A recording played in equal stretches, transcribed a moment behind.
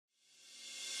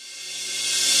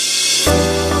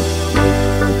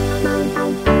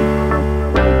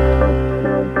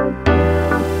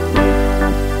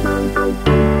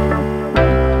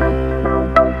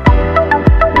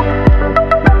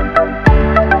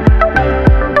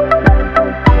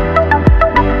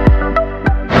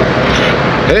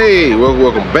Hey,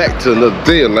 welcome back to another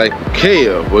day of Life with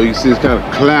Kev. Well, you see it's kind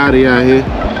of cloudy out here,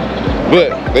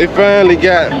 but they finally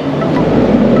got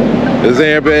this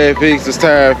airbag fixed, this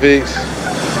tire fixed,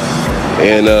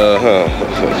 and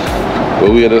but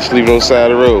we ended up sleeping on the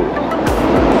side of the road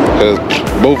because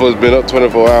both of us been up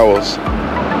 24 hours.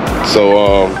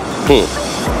 So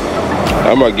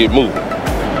I might get moving.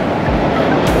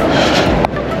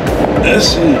 Let's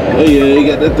see. Oh yeah, you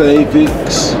got that thing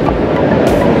fixed.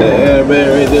 That airbag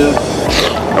right there.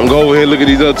 I'm gonna go over here and look at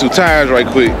these other two tires right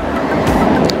quick.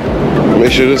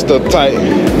 Make sure this stuff tight.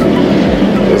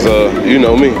 Cause you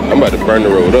know me, I'm about to burn the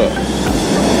road up.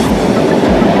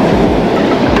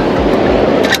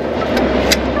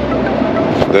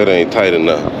 That ain't tight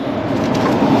enough.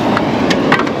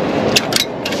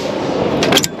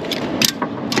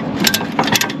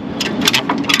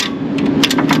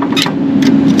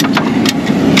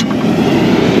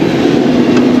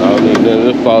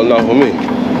 Falling off of me.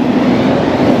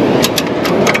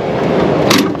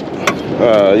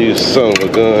 You son of a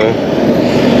gun.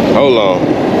 Hold on.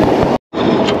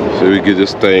 So we get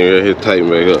this thing right here tighten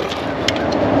back up.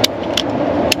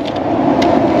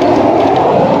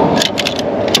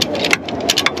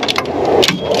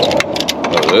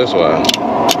 Oh, that's why.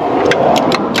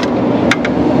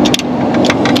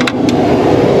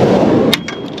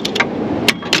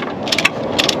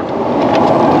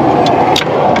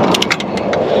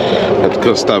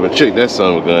 Come stop and check that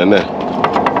son of a gun now.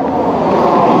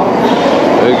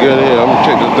 Hey, get in here. I'm gonna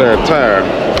check this darn tire.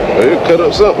 It'll cut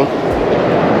up something.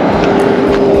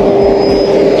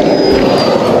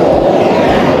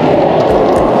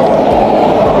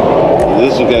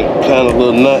 This one got kind of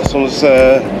little nuts on the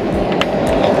side.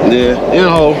 Yeah, you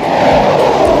know,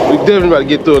 we definitely about to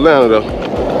get through Atlanta though.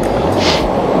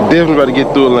 Definitely about to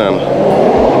get through Atlanta.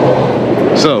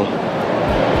 So.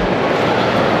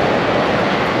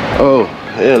 Oh,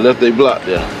 yeah, left they block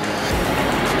there. I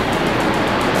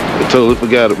totally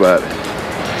forgot about it.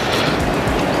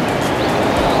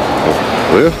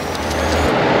 Well,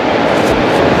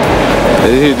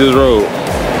 they hit this road.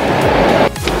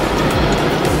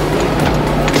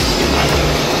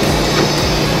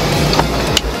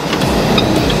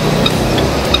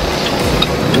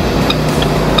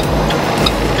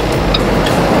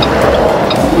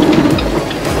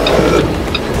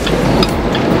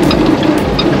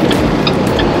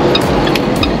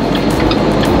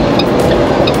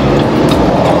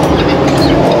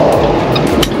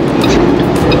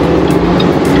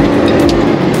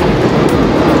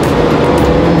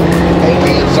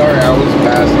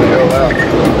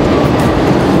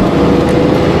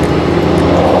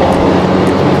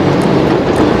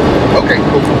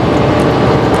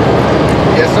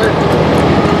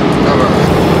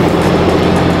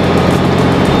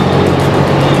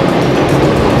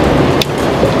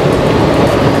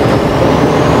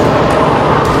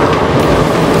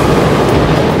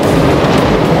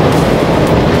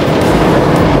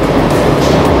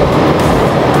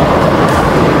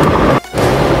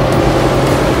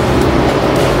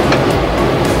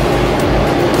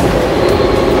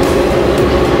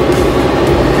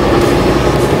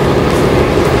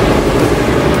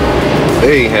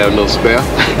 They ain't have no spare.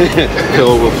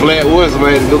 Over flat was,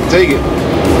 somebody had to go take it.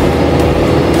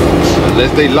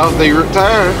 Unless they lost their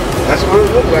tire. That's what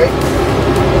it looked like.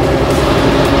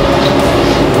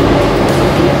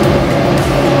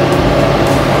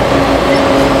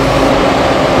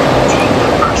 Take the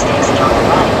first exit on the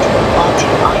right onto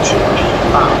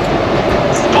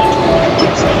I-285. Speed limit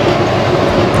 2 speed.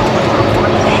 Rolling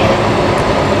report ahead.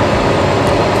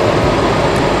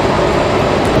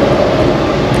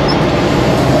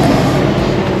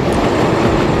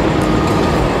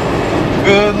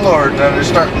 Good Lord, now they're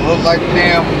starting to look like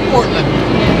damn Portland.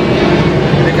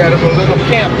 They got them a little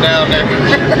camp down there.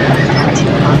 Onto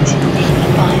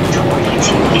I-285 toward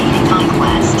I-285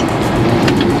 West.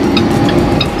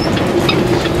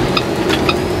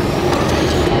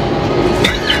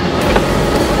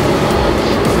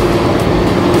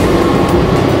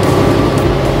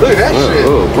 Look at that shit.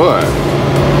 Oh boy.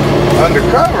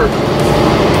 Undercover.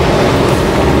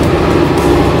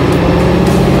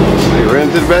 They ran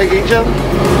to the back of each other.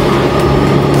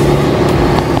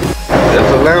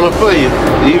 That's Atlanta for you,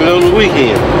 even on the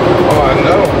weekend. Oh, I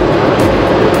know.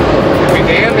 If we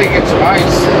damn, they get some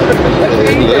ice.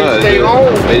 They stay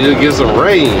home. They just get some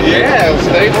rain. Yeah,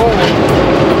 stay home.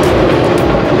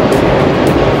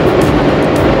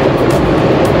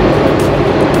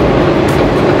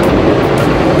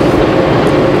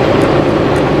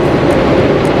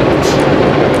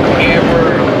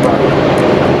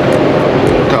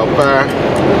 Caught fire.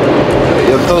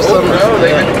 You throw something? No,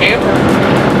 they been camper.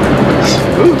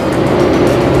 Ooh.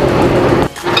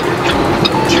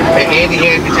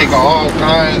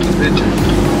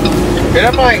 And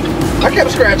I'm like, I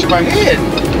kept scratching my head.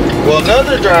 Well,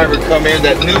 another driver come in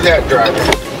that knew that driver.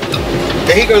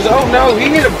 And he goes, oh no, he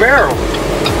hit a barrel.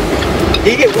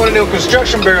 He hit one of them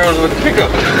construction barrels with a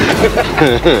pickup.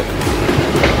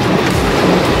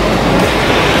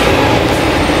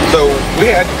 So we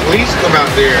had the police come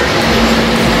out there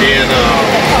and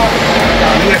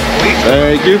we had the police come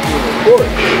Thank you. report.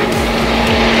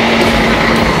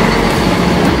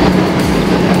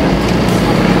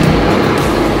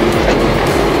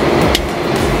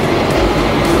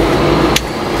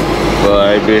 Well,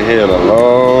 I ain't been here in a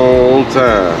long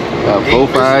time. About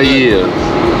 4-5 years.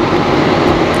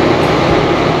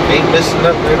 Ain't missing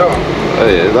nothing at all.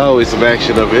 Hey, there's always some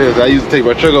action up here. I used to take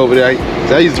my truck over there.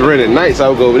 I used to rent at night, so I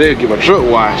would go over there and get my truck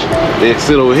washed. Then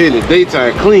sit over here in the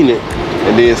daytime, clean it,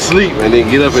 and then sleep, and then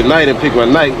get up at night and pick my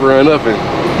night, run up and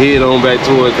head on back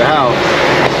towards the house.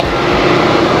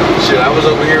 Shit, I was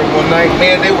over here one night,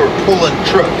 man, they were pulling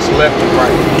trucks left and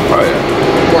right. Oh yeah.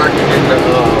 Parking in the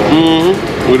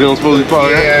Where they don't supposed to be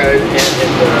parked? yeah, in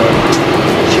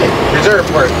the reserve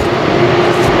park.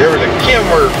 There was a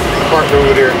Kenworth parked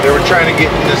over there. They were trying to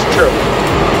get in this truck.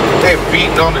 They were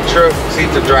beating on the truck, see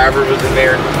if the driver was in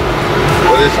there.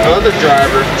 Well, this other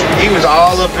driver, he was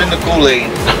all up in the Kool-Aid.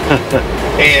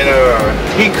 And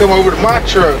he come over to my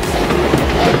truck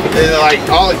and like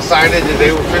all excited that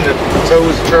they were finna tow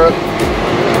his truck.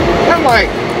 And I'm like,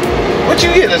 what you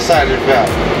getting excited about?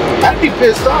 I'd be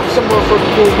pissed off if some motherfucker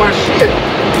pulled my shit.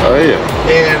 Oh yeah.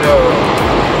 And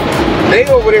they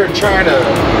over there trying to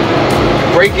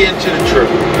break into the truck,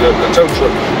 the tow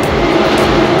truck.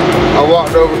 I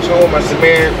walked over to him, I said,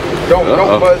 man, don't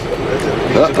buzz him.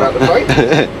 He's about to fight.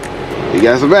 You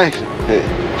got some action.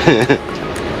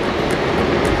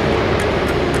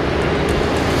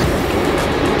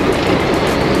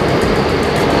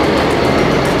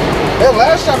 Hell,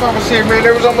 last time I was here, man,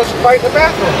 there was almost a fight in the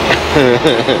bathroom.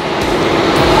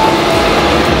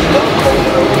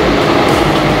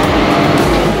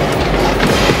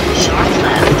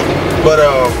 But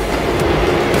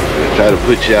Try to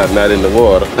put you out, not in the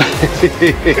water.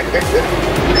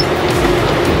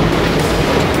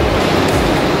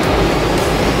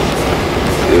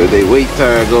 See what they wait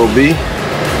time gonna be.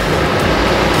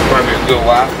 probably a good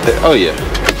while. Oh yeah.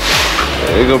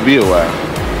 It's gonna be a while.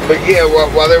 But yeah,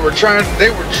 while they were trying, they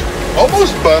were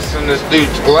almost busting this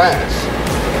dude's glass.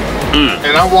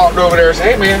 And I walked over there and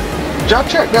said, hey man, did y'all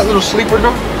check that little sleeper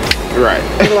door? Right.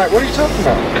 They're like, what are you talking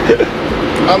about?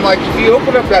 I'm like, if you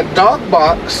open up that dog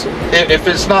box, if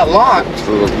it's not locked,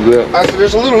 So yeah. I said,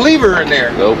 there's a little lever in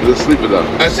there. Open the sleeper door.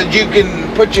 I said, you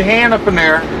can put your hand up in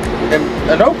there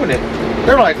and open it.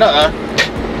 They're like, nuh-uh.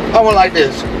 I went like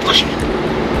this.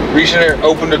 Reach in there,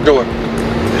 open the door.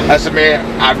 I said, man,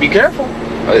 I'd be careful.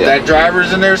 Oh, yeah. That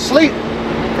driver's in there asleep.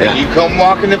 Yeah. And you come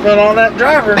walking up on that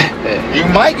driver, you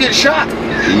might get shot.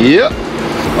 Yep.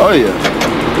 Oh yeah.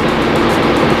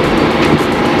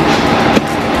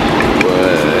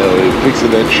 Well, they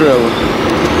fixing that trailer.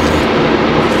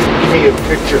 Give me a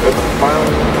picture of the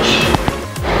lounge.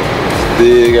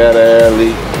 Still got an air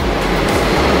leak.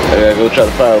 I gotta go try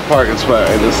to find a parking spot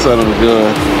in the son of a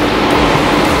gun.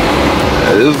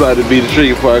 This is about to be the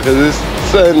tricky part because it's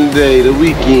Sunday, the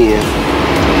weekend.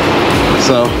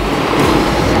 So,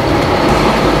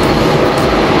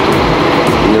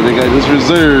 you know, they got this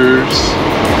reserves.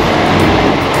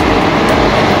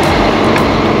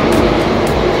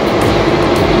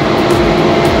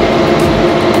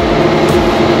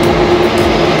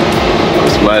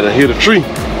 Somebody done hit a tree,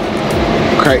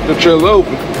 cracked the trailer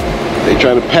open. They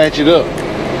trying to patch it up.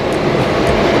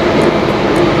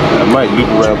 I might loop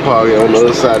around Poggy on the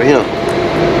other side of him.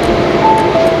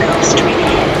 Go straight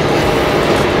ahead.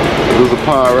 There's a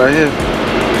pod right here.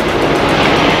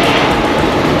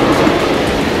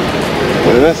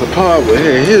 And that's a pod, but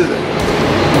here, here's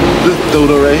this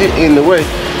dodo right here in the way.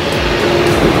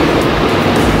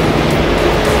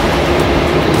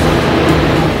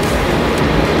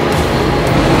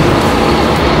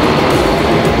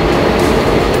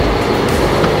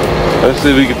 Let's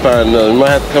see if we can find another. We might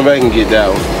have to come back and get that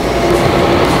one.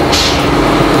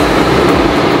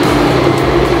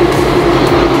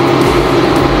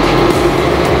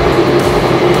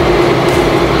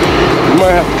 We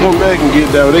might have to come back and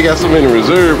get that one. They got so many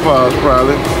reserve pods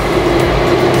probably.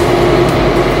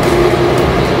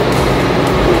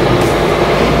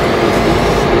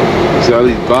 See all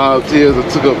these bobtails that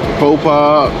took up 4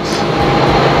 pods.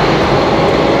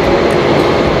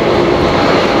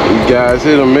 Guys,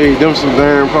 it done made them some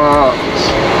darn pods.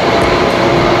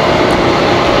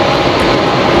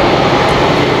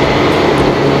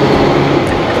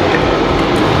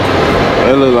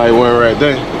 That look like one right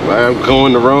there. I'm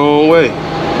going the wrong way.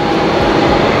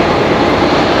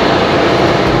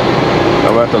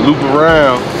 to loop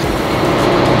around.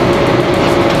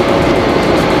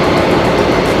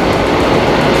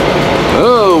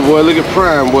 Oh boy, look at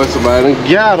Prime, boy. Somebody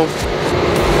done got him.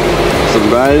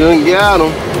 Somebody done got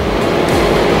him.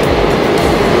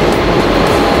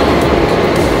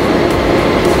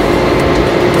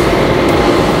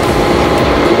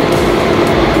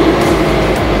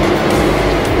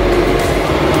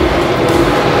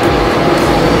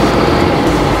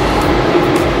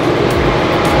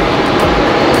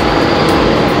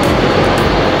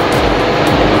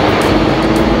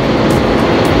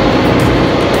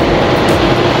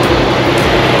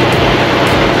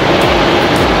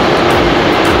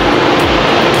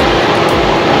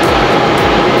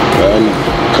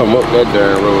 Come up that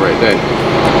darn road right there.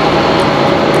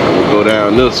 I'm gonna go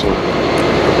down this one.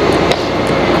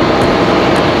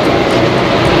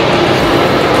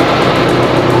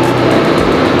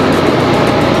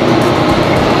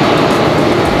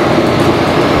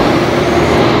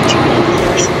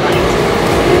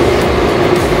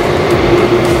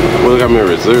 Well, look how many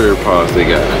reserve parts they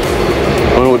got.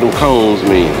 I wonder what them cones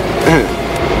mean.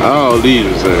 All these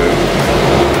reserve.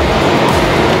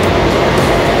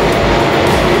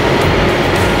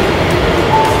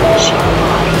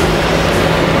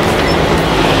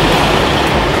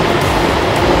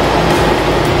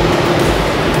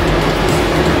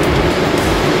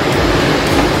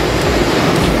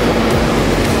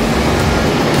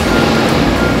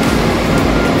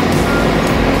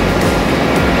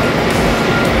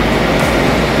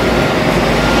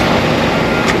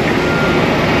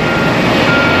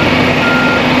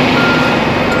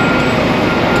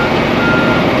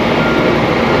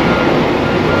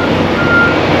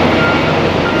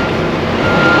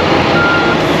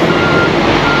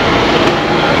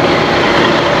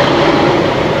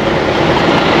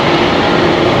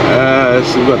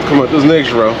 So we about to come up this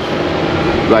next row.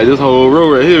 Like this whole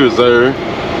row right here reserve.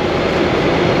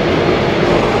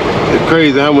 It's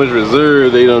crazy how much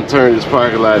reserve they done turned this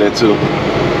parking lot into.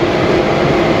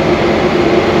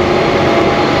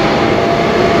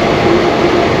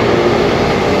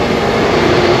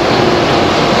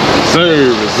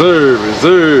 Reserve, reserve,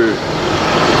 reserve.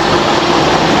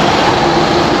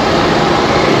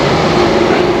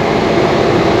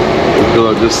 Let's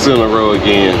go up this center row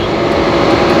again.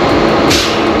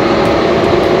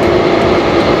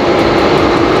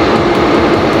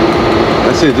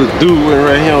 I said this dude went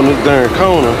right here on this darn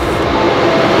corner,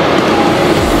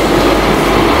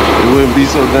 it wouldn't be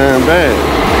so darn bad.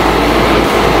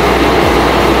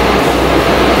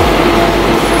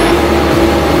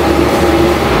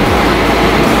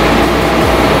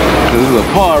 There's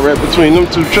a part right between them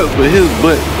two trucks, but his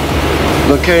butt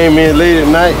done came in late at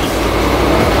night.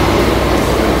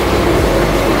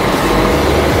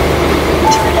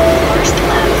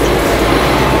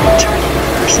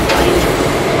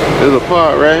 There's a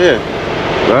part right here,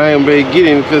 but I ain't gonna get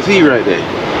him because he right there.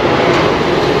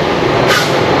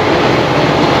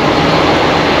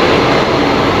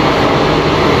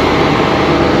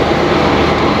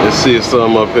 Let's see if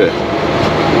something up here.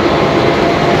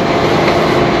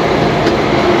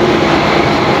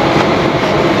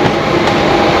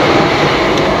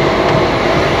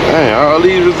 Dang, all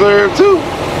these reserved too.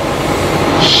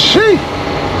 Sheesh.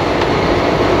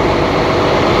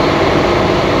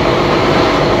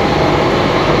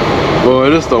 Boy,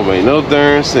 this don't make no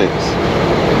darn sense.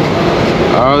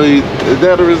 All these, is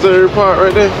that a reserve part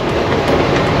right there?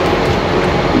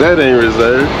 That ain't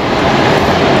reserved.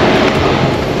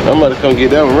 I'm about to come get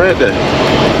that one right there.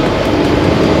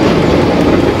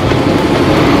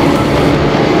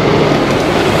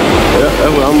 Yeah,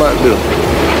 that's what I'm about to do.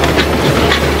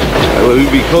 That way we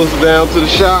be closer down to the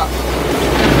shop.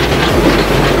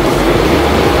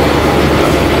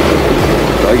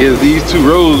 I guess these two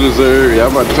rows reserved. Yeah,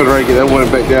 I'm about to turn around and get that one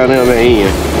back down there on the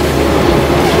end.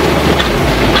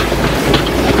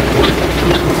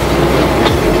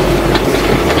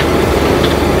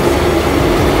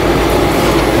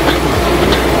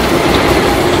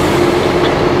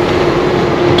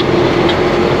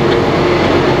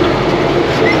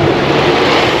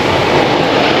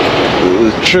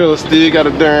 The trailer still got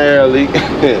a darn air leak.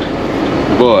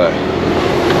 Boy.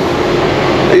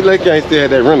 They like I ain't still had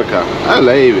that rental car. I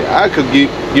love it. I could get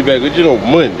back with you on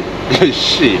Monday.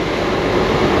 Shit.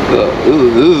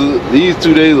 These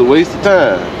 2 days a waste of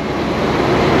time.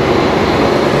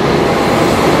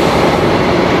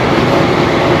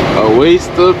 A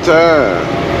waste of time.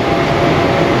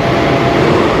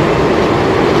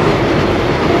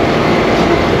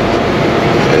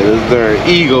 And this darn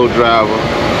ego driver.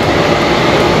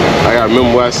 I gotta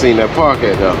remember where I seen that park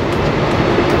at though.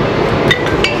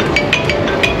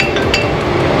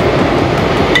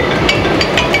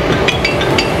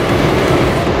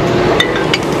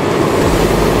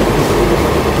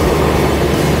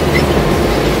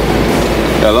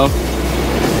 Hello?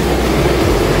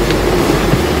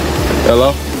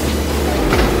 Hello?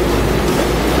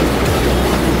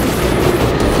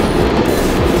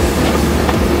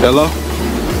 Hello?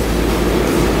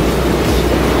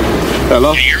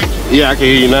 Hello? Yeah, I can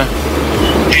hear you now.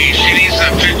 Hey, she needs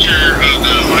a picture of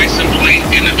the license plate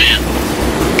in the van.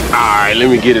 Alright, let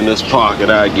me get in this pocket.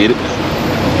 I'll get it.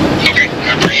 Okay,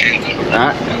 I appreciate it.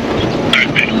 Alright.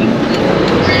 Alright, man.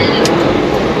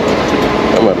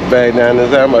 I'm about to bag down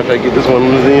this out. I'm about to try to get this one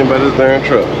in by this darn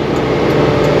truck.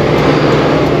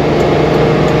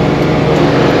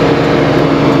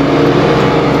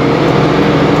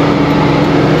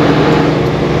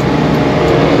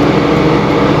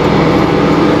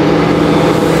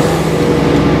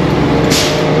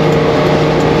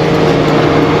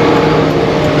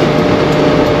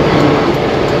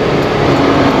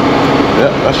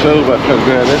 I sure was about to try to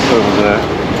grab that something there.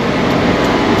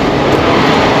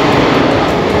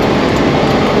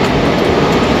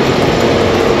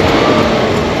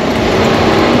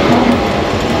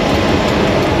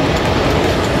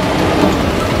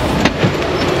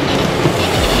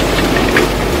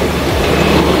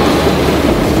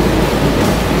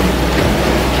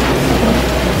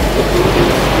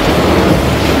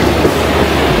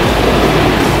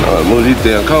 Alright, move these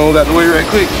damn cones out the way right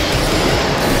quick.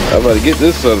 I'm about to get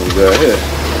this son of a guy here.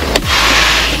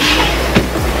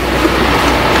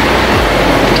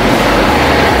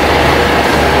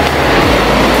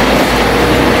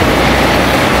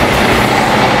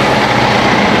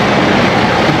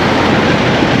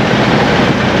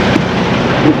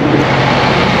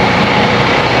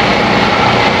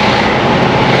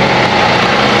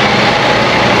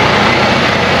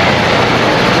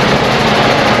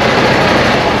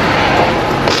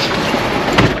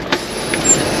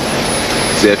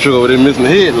 See that truck over there missing the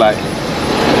headlight.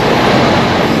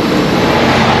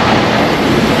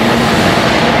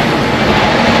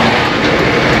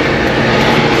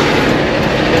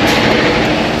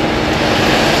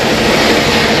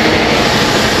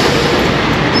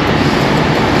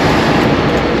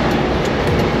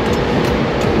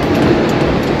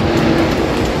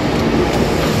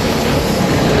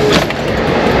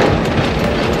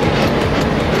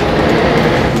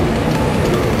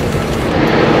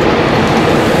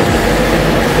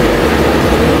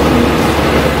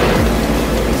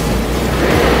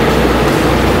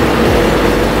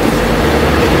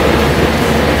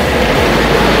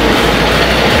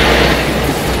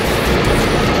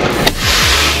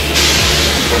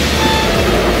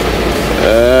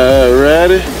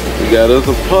 Alrighty, we got us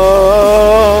a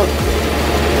park.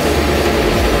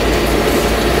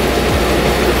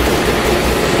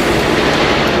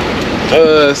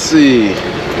 Let's see.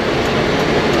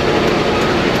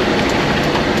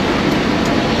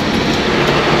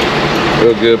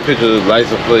 Real good picture of the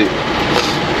license plate.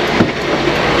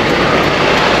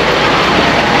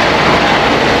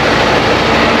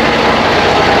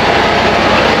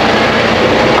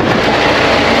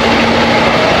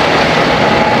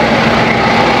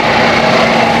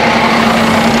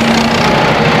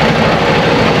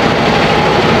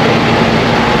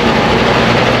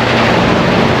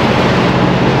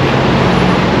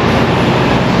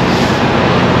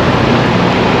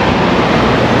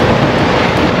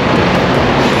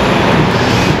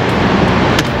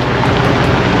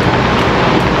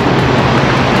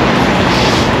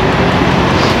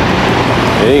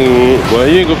 Well,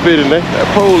 you ain't gonna fit in there. That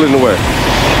pole in the way.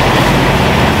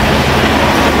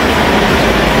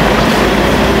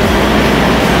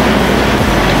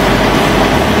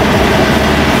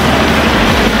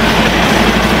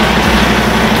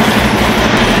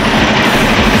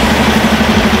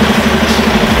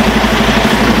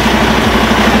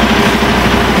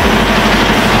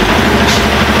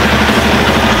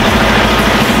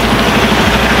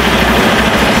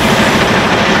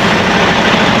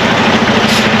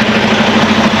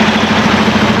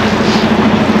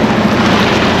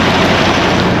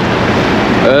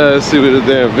 Let's see what the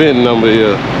damn VIN number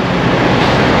is.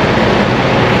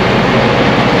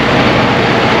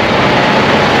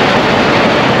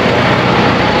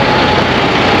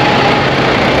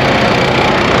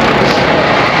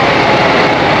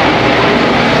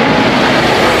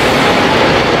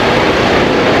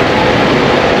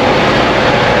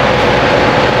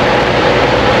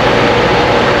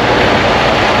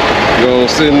 You gonna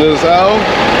send this out?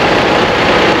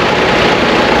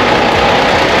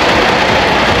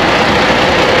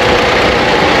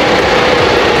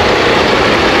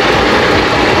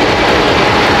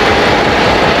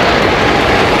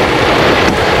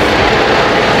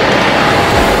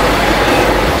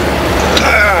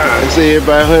 See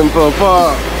everybody hunting for a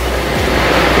park.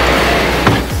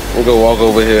 I'm gonna walk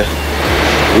over here.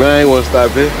 Man, I ain't wanna stop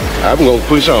here. I'm gonna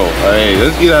push on. Hey,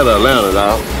 let's get out of Atlanta,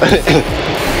 dog.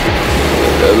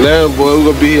 Atlanta, boy, we're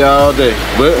gonna be here all day.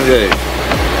 But hey,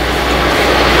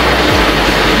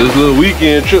 this little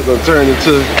weekend trip gonna turn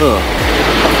into,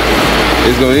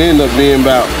 it's gonna end up being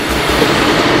about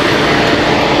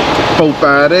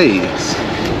 4-5 days.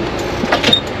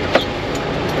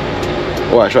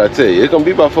 Oh, I try to tell you, it's gonna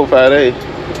be about 4-5 days.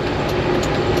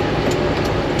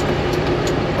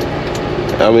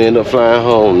 I'm gonna end up flying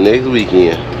home next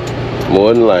weekend,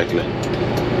 more than likely.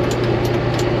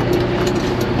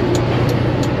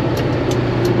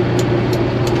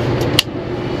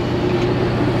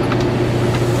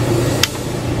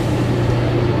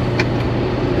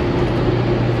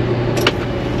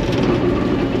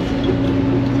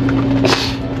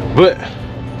 But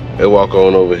let's walk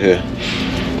on over here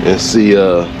and see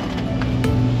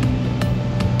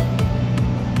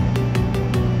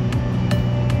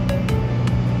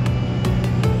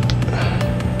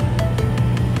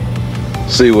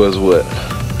see what's what.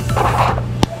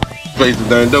 Place the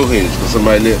darn door hinges because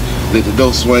somebody let the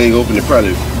door swing open and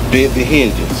probably bent the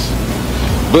hinges.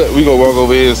 But we gonna walk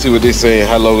over here and see what they're saying,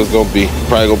 how long it's gonna be.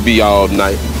 Probably gonna be all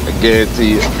night, I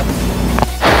guarantee it.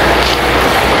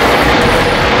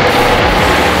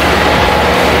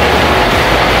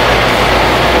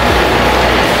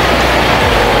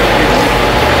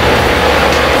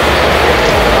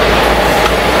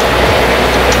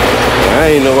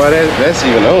 I ain't know why that's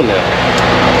even on there.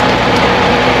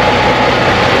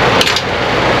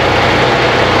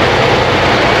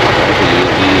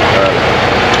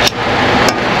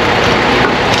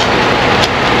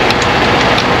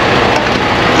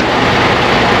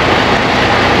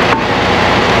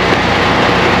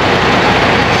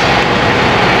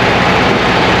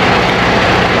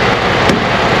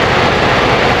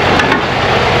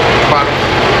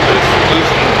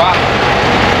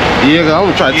 Yeah, I'm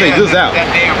gonna try to take this out. That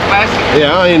damn plastic.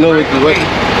 Yeah, I ain't know what to wait.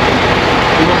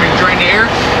 You want me to drain the air?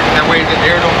 That way the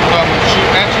air don't come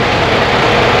shooting at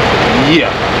you?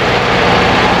 Yeah.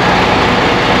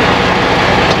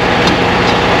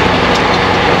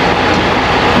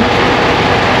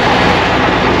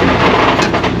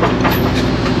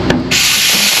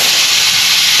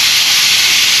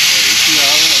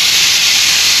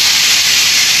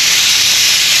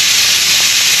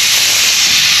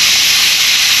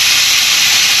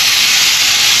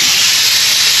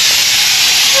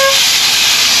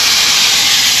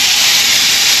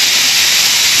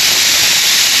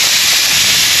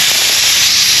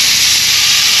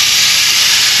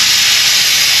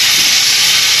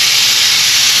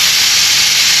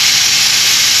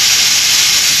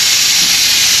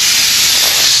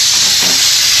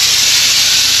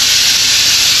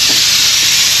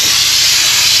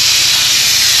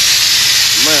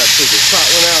 Take the top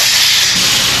one out.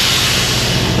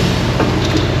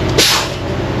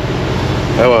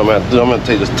 That's what I'm about to do. I'm gonna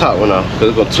take this top one off because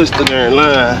it's gonna twist the darn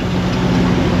line.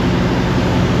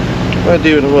 What I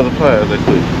did with the mother pliers that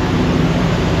quick?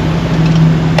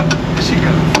 She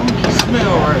got a funky smell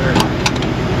right there. I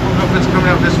don't know if it's coming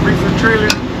out of this reefer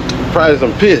trailer. Probably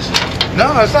some piss. No,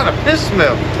 it's not a piss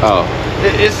smell. Oh.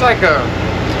 It's like a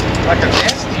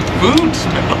nasty food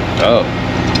smell. Oh.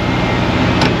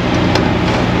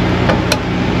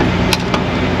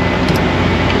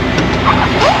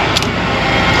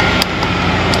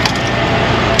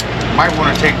 Might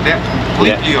want to take that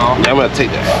completely off. Yeah, I'm gonna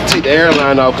take the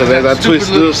airline off because as I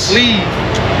twist this sleeve.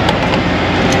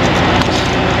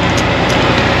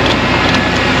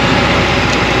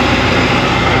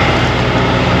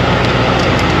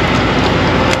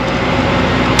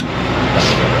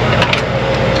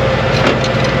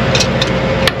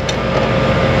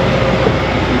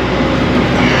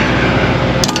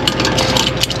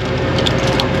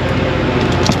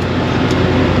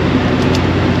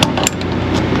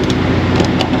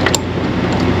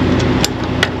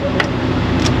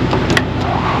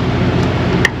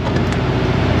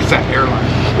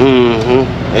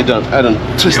 I done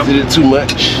twisted it too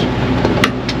much.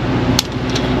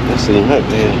 Let's see, right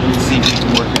there. Let's see if it can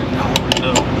work.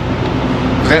 No.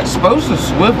 That's supposed to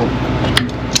swivel.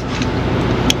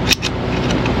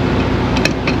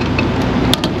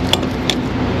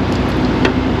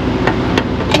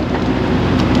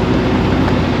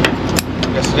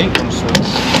 Guess it ain't gonna swivel.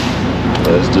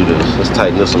 Let's do this. Let's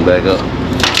tighten this one back up.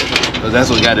 Cause that's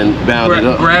what got it bounded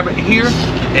up. Grab it here.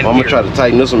 And I'm gonna try to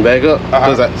tighten this one back up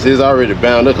because it's already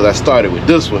bound up because I started with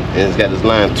this one and it's got this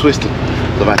line twisted.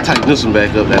 So if I tighten this one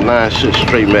back up, that line should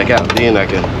straighten back out. Then I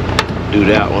can do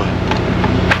that one.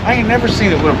 I ain't never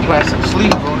seen it with a plastic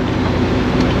sleeve on it.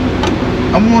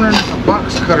 I'm wondering if a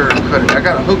box cutter will cut it. I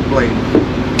got a hook blade.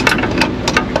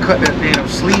 cut that damn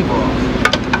sleeve off.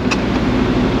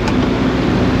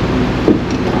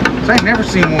 I ain't never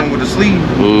seen one with a sleeve.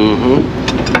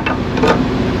 Mm-hmm.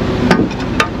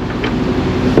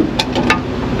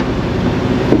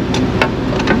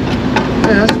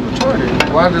 Yeah, that's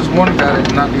retarded. Why does one got it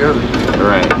and not the other?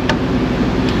 Right.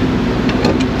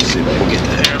 Let's see if I can get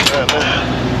there.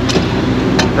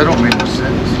 That don't make no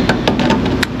sense.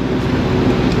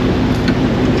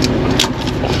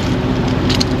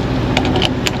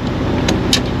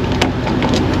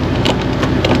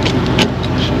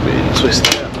 Should be able to twist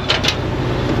that.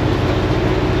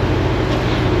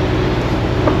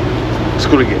 It's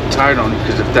gonna get tight on it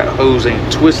because if that hose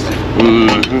ain't twisted.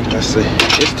 Mm-hmm. Let's see.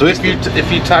 It's twisted.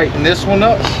 If you tighten this one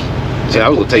up, See, I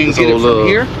was gonna take you this can get it whole from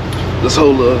here. this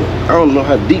whole I don't know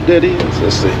how deep that is.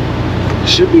 Let's see.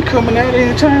 Should be coming out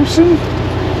anytime soon.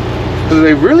 Cause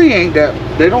they really ain't that.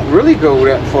 They don't really go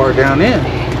that far down in.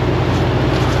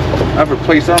 I've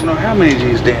replaced I don't know how many of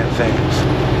these damn things.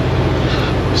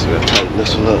 Let's see. I tighten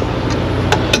this one up.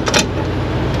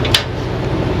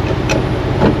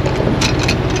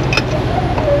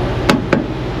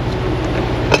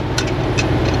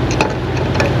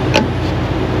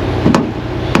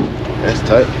 That's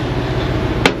tight.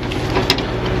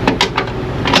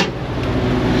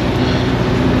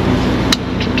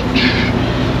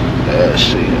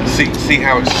 Shit. See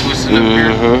how it's twisted up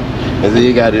here. And then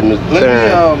you got it in the Let me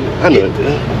I know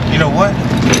it. you know what?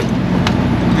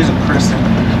 Here's a crescent.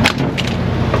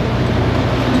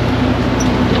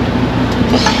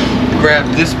 Grab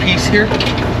this piece here.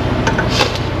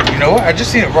 You know what? I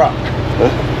just seen it rock.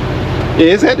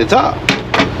 Yeah, it's at the top.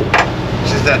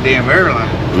 It's just that damn airline.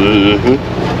 Mm-hmm.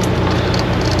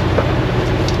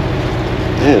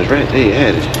 Yeah, it's right there. You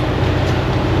had it.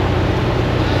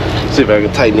 See if I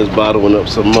can tighten this bottom one up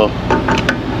some more.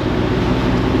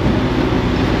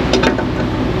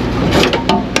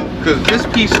 Because this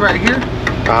piece right here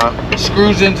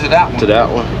screws into that one. To that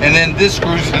one. And then this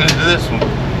screws into this one.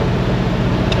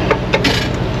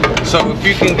 So if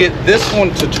you can get this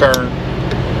one to turn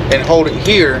and hold it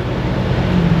here,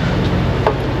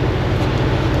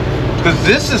 because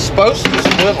this is supposed to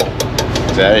swivel.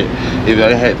 See, if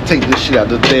I had to take this shit out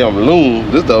the damn loom,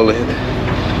 this the only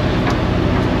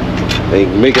they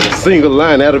make it a single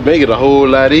line, that'll make it a whole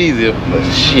lot easier.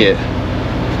 But shit.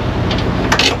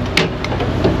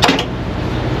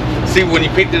 See, when you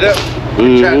picked it up,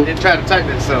 it tried to tighten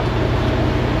itself.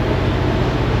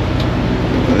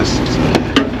 Let's see.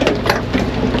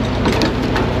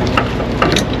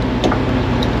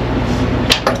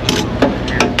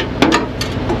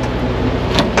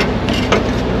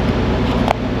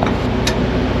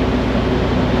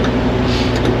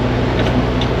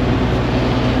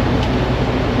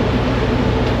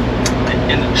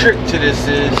 And the trick to this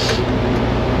is,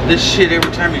 this shit,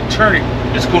 every time you turn it,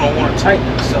 it's going to want to tighten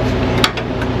itself again.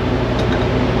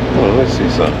 Oh, let's see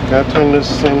something. Can I turn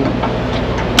this thing?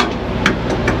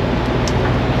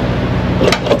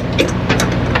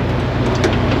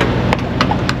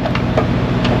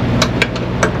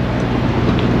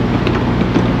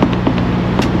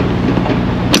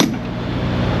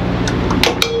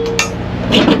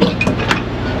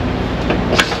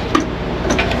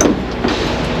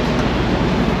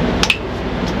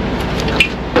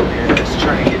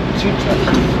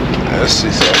 Let's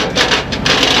see something.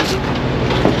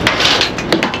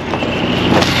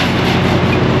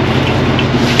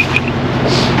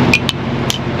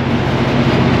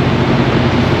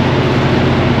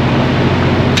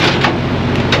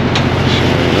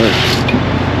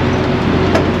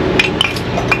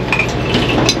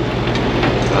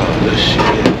 Oh, this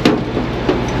shit.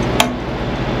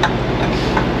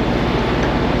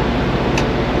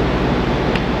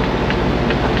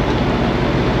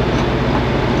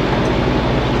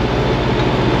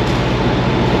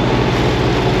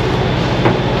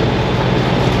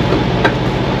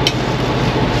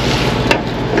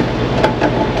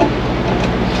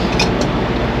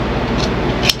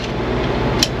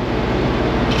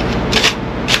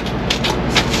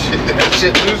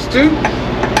 Shit loose too?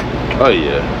 Oh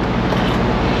yeah.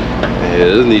 Yeah,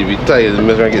 this need to be tight. This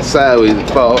mess around, get sideways and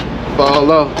fall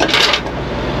off.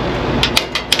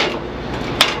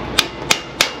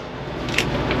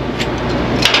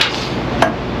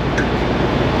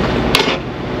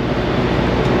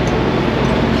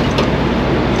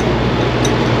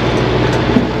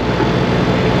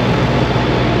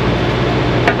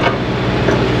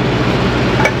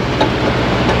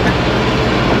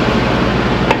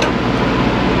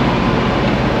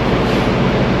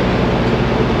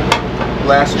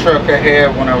 Last truck I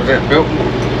had when I was at Bilton,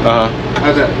 Uh-huh. I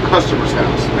was at a customer's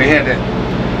house. They had that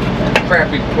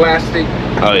crappy plastic.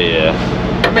 Oh yeah.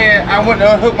 Man, I went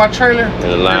to unhook my trailer. And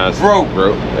the lines broke.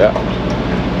 Yeah.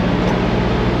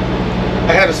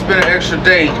 I had to spend an extra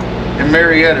day in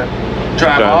Marietta,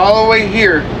 drive Okay. all the way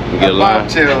here get to a line.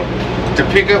 Bobtail to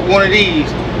pick up one of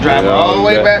these, drive Yeah, all the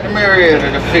way yeah. back to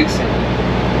Marietta to fix it.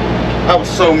 I was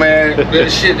so mad that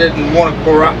this shit didn't want to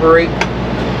cooperate.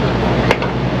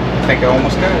 I think I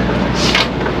almost got it.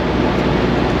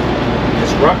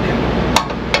 It's rocking.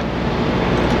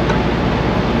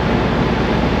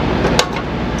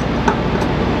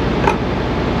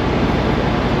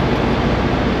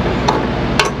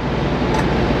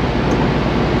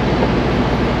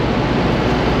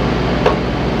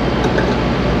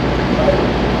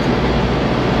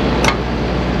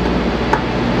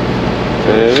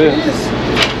 There it is.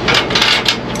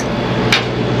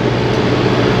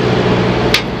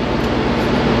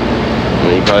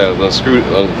 And you probably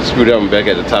gonna screw that one back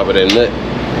at the top of that nut.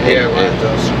 Yeah, right.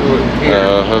 Screw it here.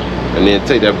 And then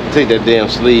take that damn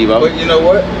sleeve off. But you know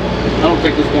what? I don't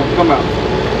think it's going to come out.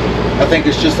 I think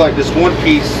it's just like this one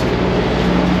piece.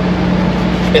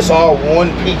 It's all one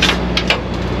piece.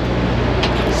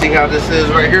 See how this is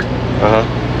right here?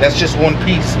 That's just one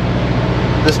piece.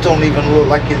 This don't even look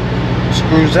like it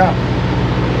screws out.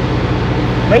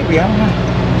 Maybe, I don't know.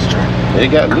 Let's try. It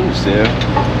got loose there.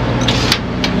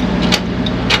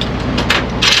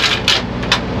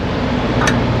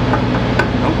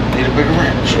 Nope, need a bigger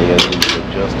wrench. They got loose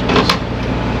adjustments.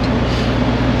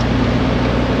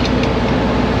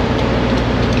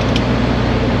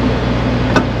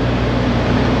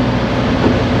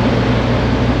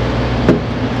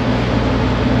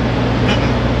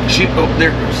 Shoot, oh,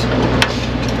 there it goes.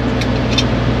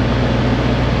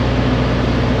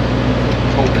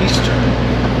 Whole piece turned.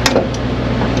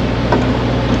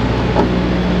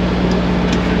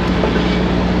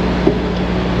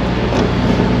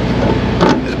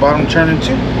 Is bottom turning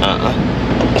too? Okay.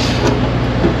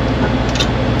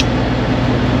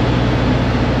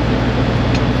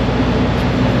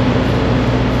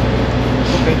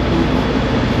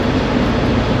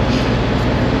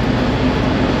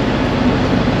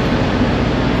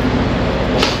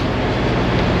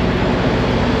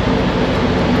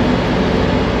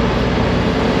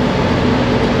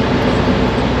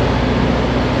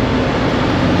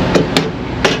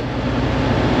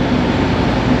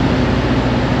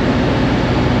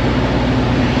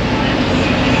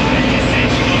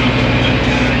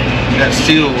 That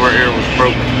steel right here was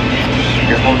broken.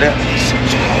 Here, hold that.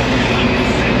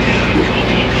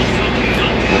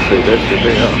 Let's see, that should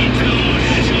be up.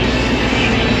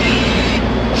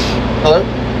 Hello?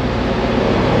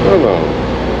 Hold on.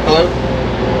 Hello?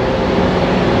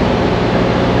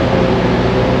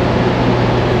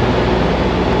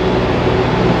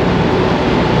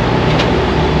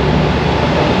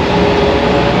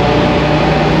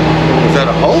 Is that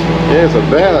a hole? Yeah, it's a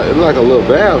valve. It's like a little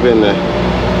valve in there.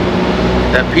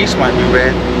 That piece might be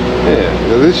bad. Yeah,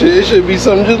 'cause it should be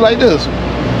something just like this.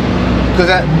 Because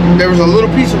there was a little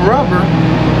piece of rubber.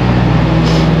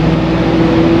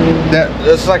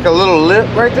 That's like a little lip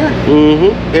right there.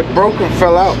 Mm-hmm. It broke and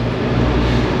fell out.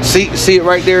 See it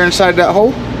right there inside that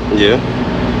hole? Yeah.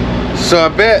 So I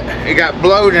bet it got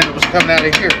blowed and it was coming out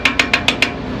of here.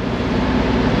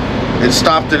 It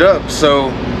stopped it up.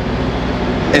 So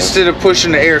instead of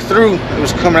pushing the air through, it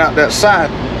was coming out that side.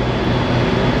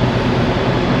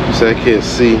 So I can't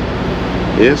see.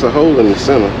 Yeah, it's a hole in the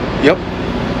center. Yep.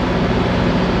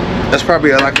 That's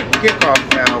probably like a kickoff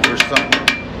valve or something.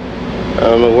 I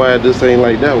don't know why this ain't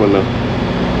like that one though.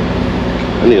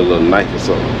 I need a little knife or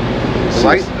something.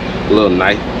 Light? A little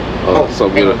knife. Or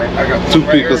something hang with on, man. I got a one toothpick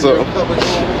right or here something. in the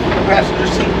passenger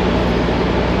seat.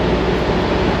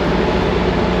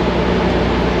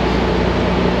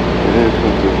 Yeah, it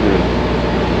comes up here.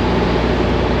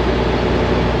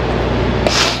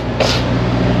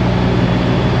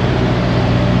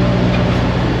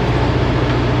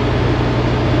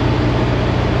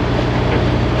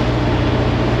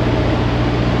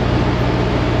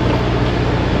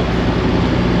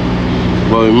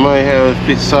 Well, we might have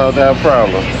fixed solved our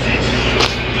problem.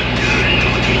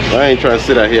 I ain't trying to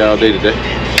sit out here all day today.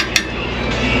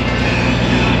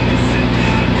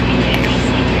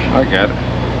 I got it.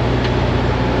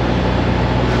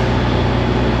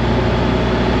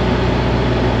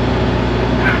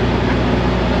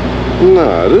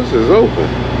 Nah, this is open.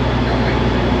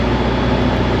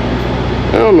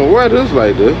 I don't know why this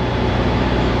like this.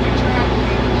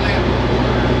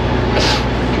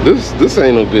 This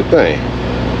ain't no good thing.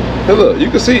 Hey look, you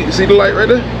can see the light right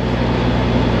there?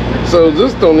 So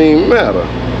this don't even matter.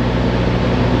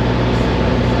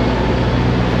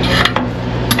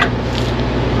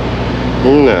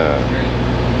 Nah.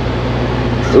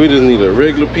 We just need a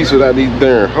regular piece without these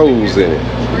darn holes in it.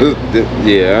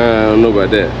 Yeah, I don't know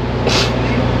about that.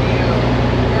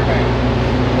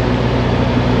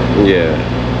 Yeah.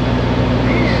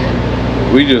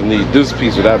 We just need this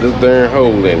piece without this darn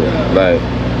hole in it. Like,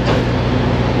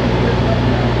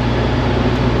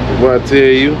 what I tell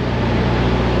you,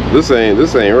 this ain't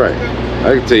right.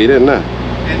 I can tell you that now.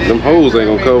 Them holes ain't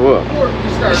gonna cover up.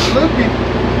 We started looking,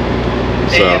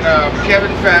 So. and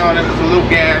Kevin found it was a little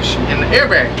gash in the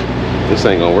airbag. This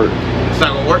ain't gonna work. It's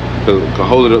not gonna work. Cause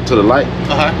hold it up to the light.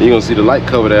 You're gonna see the light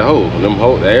cover that hole. Them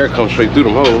hole, the air comes straight through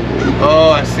them holes.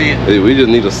 Oh, I see it. We just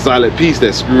need a solid piece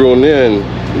that screw on there, and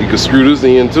you can screw this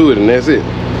into it, and that's it.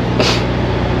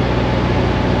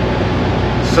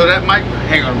 So that might,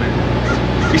 hang on a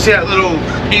minute. You see that little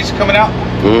piece coming out?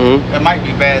 Mm-hmm. That might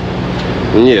be bad.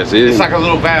 Yes, it is. It's like a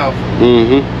little valve.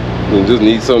 Mm-hmm. You just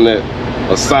need something that,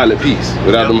 a solid piece.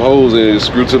 Without them holes in it,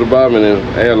 screw to the bottom and then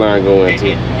airline go into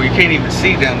it. We can't even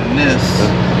see down in this.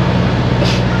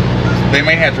 They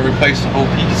may have to replace the whole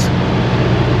piece.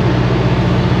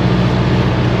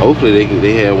 Hopefully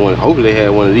they had one. Hopefully they had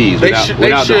one of these They without should the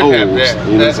have holes. that.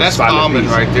 You know, it's a That's solid common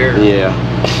piece. right there. Yeah.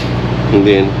 And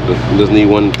then just need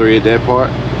one to thread that part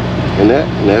and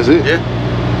that's it. Yeah.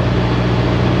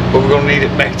 But we're gonna need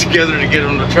it back together to get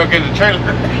on the truck and the trailer.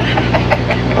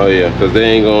 Oh yeah, because they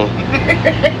ain't gonna.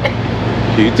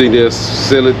 You think they'll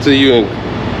sell it to you and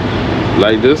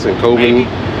like this, and Coleman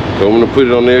to put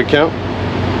it on their account?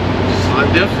 Just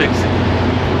let them fix it.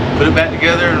 Put it back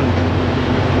together,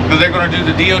 because they're gonna do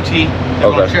the DOT. They're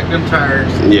gonna check them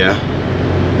tires. Yeah.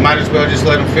 Might as well just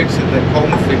let them fix it. Let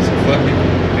Coleman fix it. Fuck it.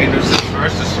 Ain't no sense for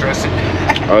us to stress it.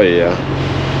 Oh yeah.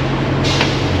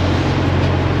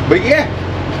 But yeah.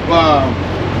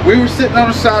 We were sitting on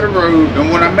the side of the road, and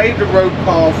when I made the road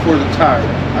call for the tire,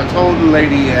 I told the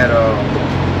lady at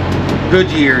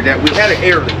Goodyear that we had an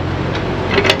air leak.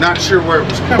 Not sure where it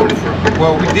was coming from.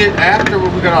 Well, we did after we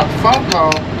got off the phone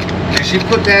call, and she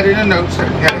put that in the notes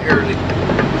that we had an air leak.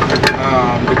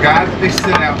 The guy that they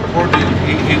sent out, poor dude,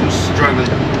 he was struggling,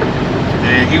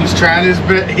 and he was trying his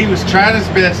best. He was trying his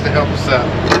best to help us out,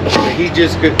 but he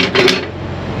just couldn't do it.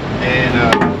 And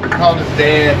called his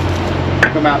dad.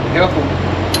 Come out and help him.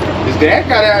 His dad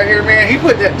got out here, man. He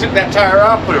took that tire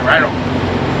off, put it right on,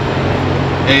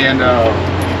 and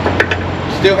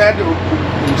still had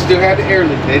the air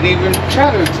leak. They didn't even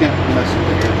try to attempt to mess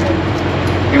with the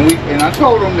air leak. And I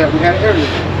told them that we had an air leak.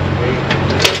 They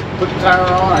put the tire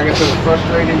on. I guess they were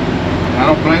frustrated. I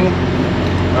don't blame them.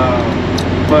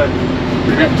 But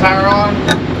we got the tire on,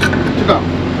 took off.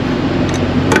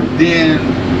 Then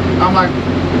I'm like,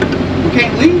 we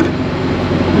can't leave.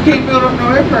 We can't build up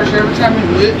no air pressure. Every time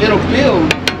it'll build,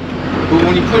 but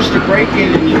when you push the brake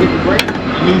in and you hit the brake,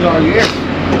 you lose all your air.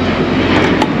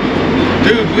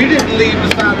 Dude, we didn't leave the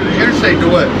side of the interstate to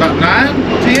what, about 9,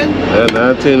 10? Yeah,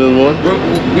 9, 10 is one.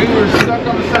 We were stuck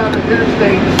on the side of the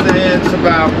interstate since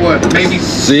about what, maybe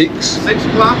 6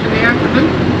 o'clock in the afternoon.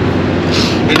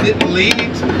 It didn't leave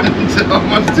until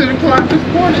almost 10 o'clock this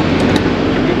morning.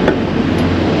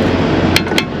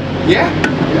 Yeah.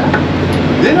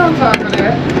 Then on top of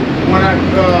that, when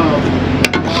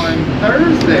on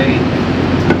Thursday,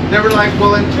 they were like,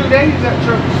 well, in 2 days that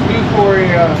truck is due for a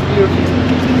DOT.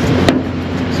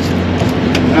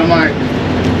 And I'm like,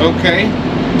 okay.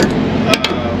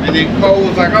 And then Cole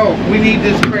was like, oh, we need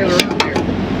this trailer up there.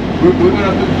 We're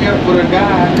gonna hook you up with a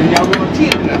guy, and y'all gonna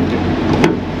tip it up there.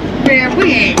 Man,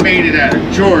 we ain't made it out of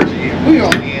Georgia yet. We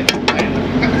only in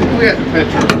Atlanta. We at the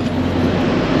petrol.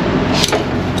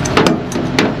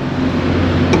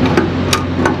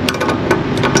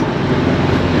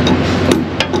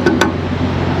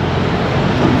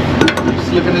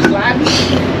 Slipping and sliding.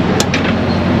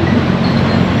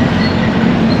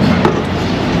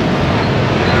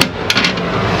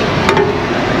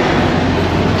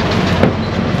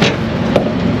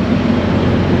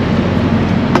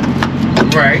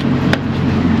 Right.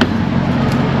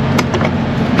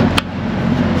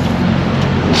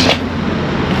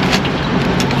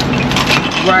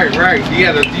 Right.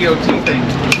 Yeah, the DOT thing.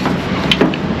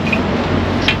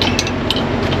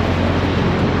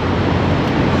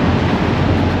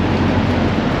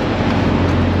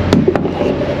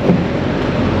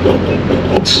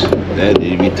 That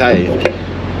need to be tight.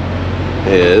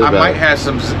 Yeah, I might have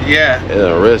some, yeah.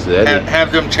 Yeah, arrested.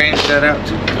 Have them change that out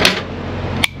too.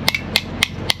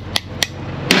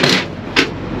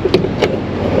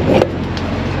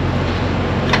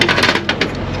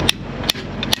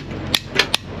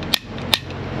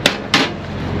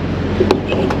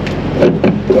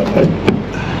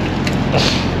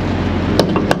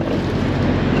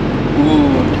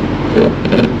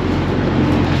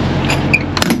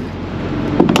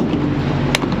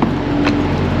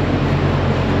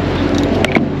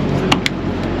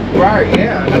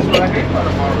 That's what I hate about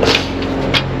them already.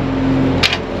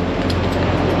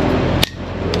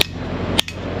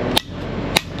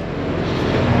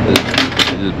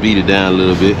 Just beat it down a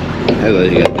little bit. That's all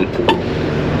you got to do.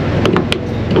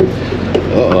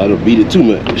 Uh-oh, I done beat it too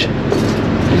much.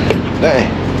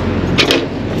 Dang.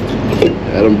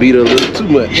 I done beat it a little too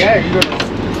much. Yeah, you gotta.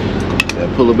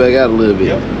 Gotta pull it back out a little bit.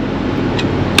 Yep.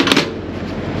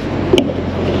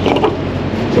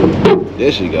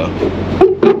 There she go.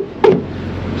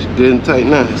 She's good and tight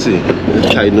now. See,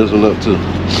 let's tighten this one up too.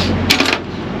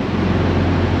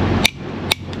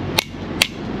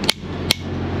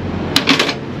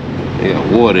 They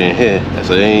got water in here,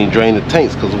 so they ain't drain the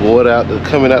tanks because water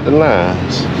coming out the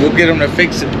lines. We'll get them to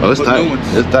fix it. Oh, it's Put tight. new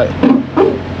ones. It's tight.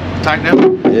 Tighten up.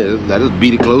 Yeah, I just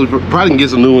beat it closed. Probably can get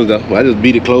some new ones though. I just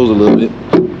beat it closed a little bit.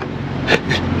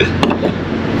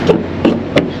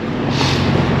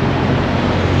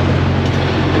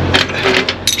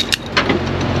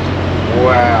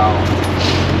 Wow.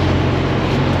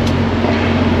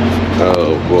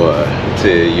 Oh boy, I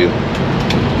tell you,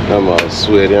 I'm all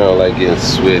sweaty. I don't like getting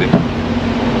sweaty.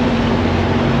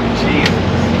 Jesus.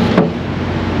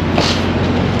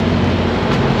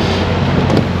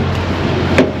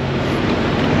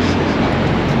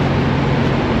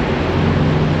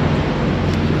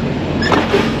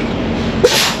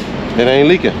 It ain't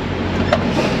leaking.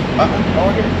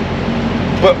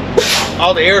 But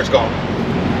all the air's gone.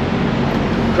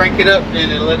 Crank it up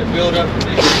and then let it build up.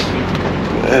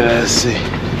 Let's see.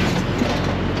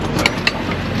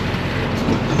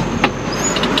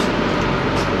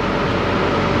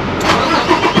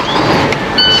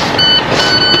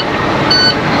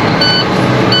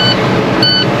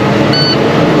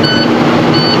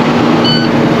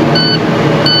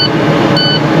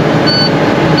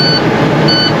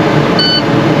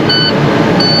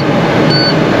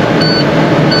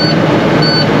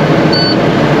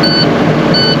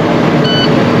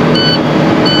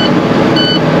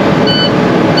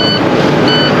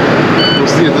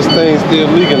 Still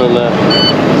leaking or not.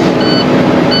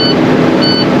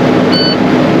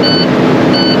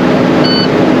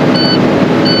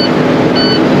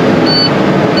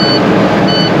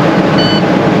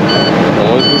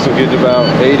 Once this will get to about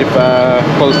 85,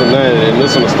 close to 90, then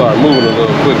this one will start moving a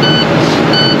little quicker.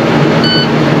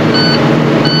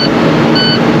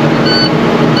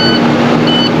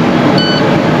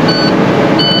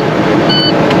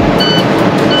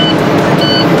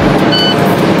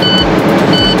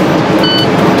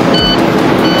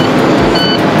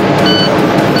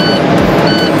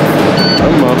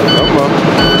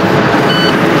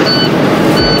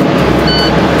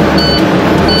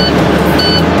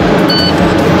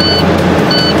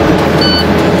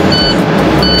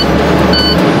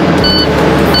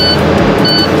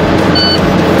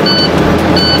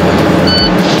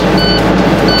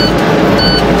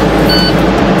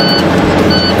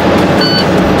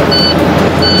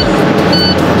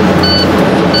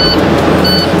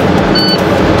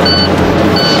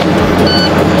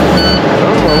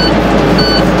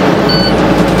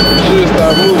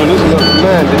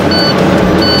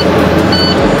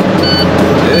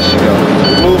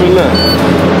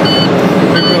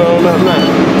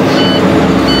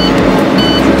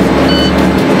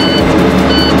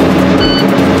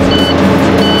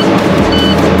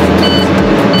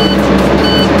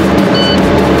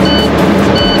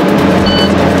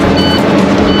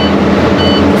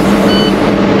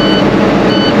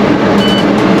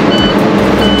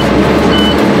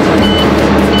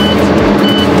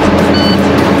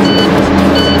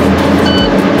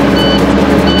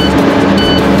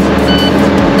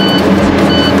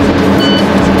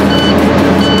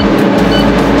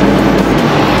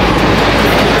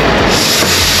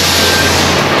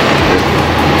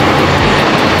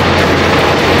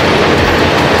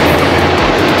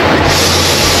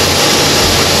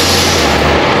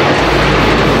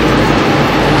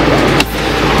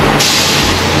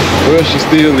 Well, she's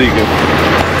still leaking.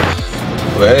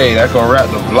 Well, hey, that's gonna wrap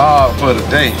the vlog for the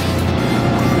day.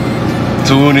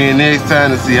 Tune in next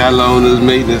time to see how long this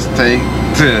maintenance take.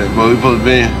 But we supposed to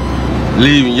be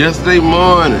leaving yesterday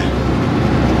morning.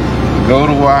 Go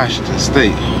to Washington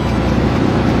State.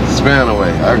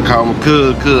 Spanaway. I can call my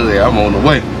cuz, I'm on the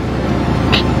way.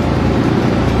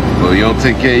 But you don't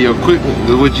take care of your equipment,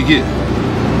 that's what you get.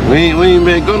 We ain't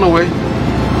been going nowhere.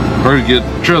 First get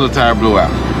the trailer tire blow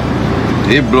out.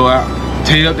 It blow out,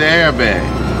 tear up the airbag.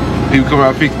 People come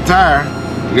out and fix the tire.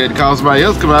 You got to call somebody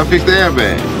else to come out and fix the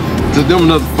airbag. Took them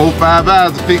another 4-5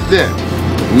 hours to fix that.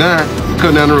 Now, we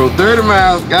come down the road 30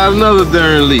 miles, got another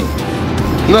darn leak.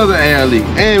 Another air leak.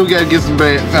 And we got to get some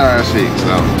bad tires fixed.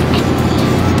 So,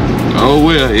 Oh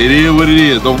well, it is what it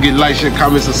is. Don't forget to like, share,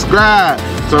 comment, subscribe.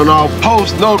 Turn on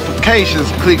post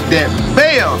notifications. Click that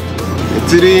bell.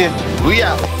 Until then, we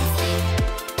out.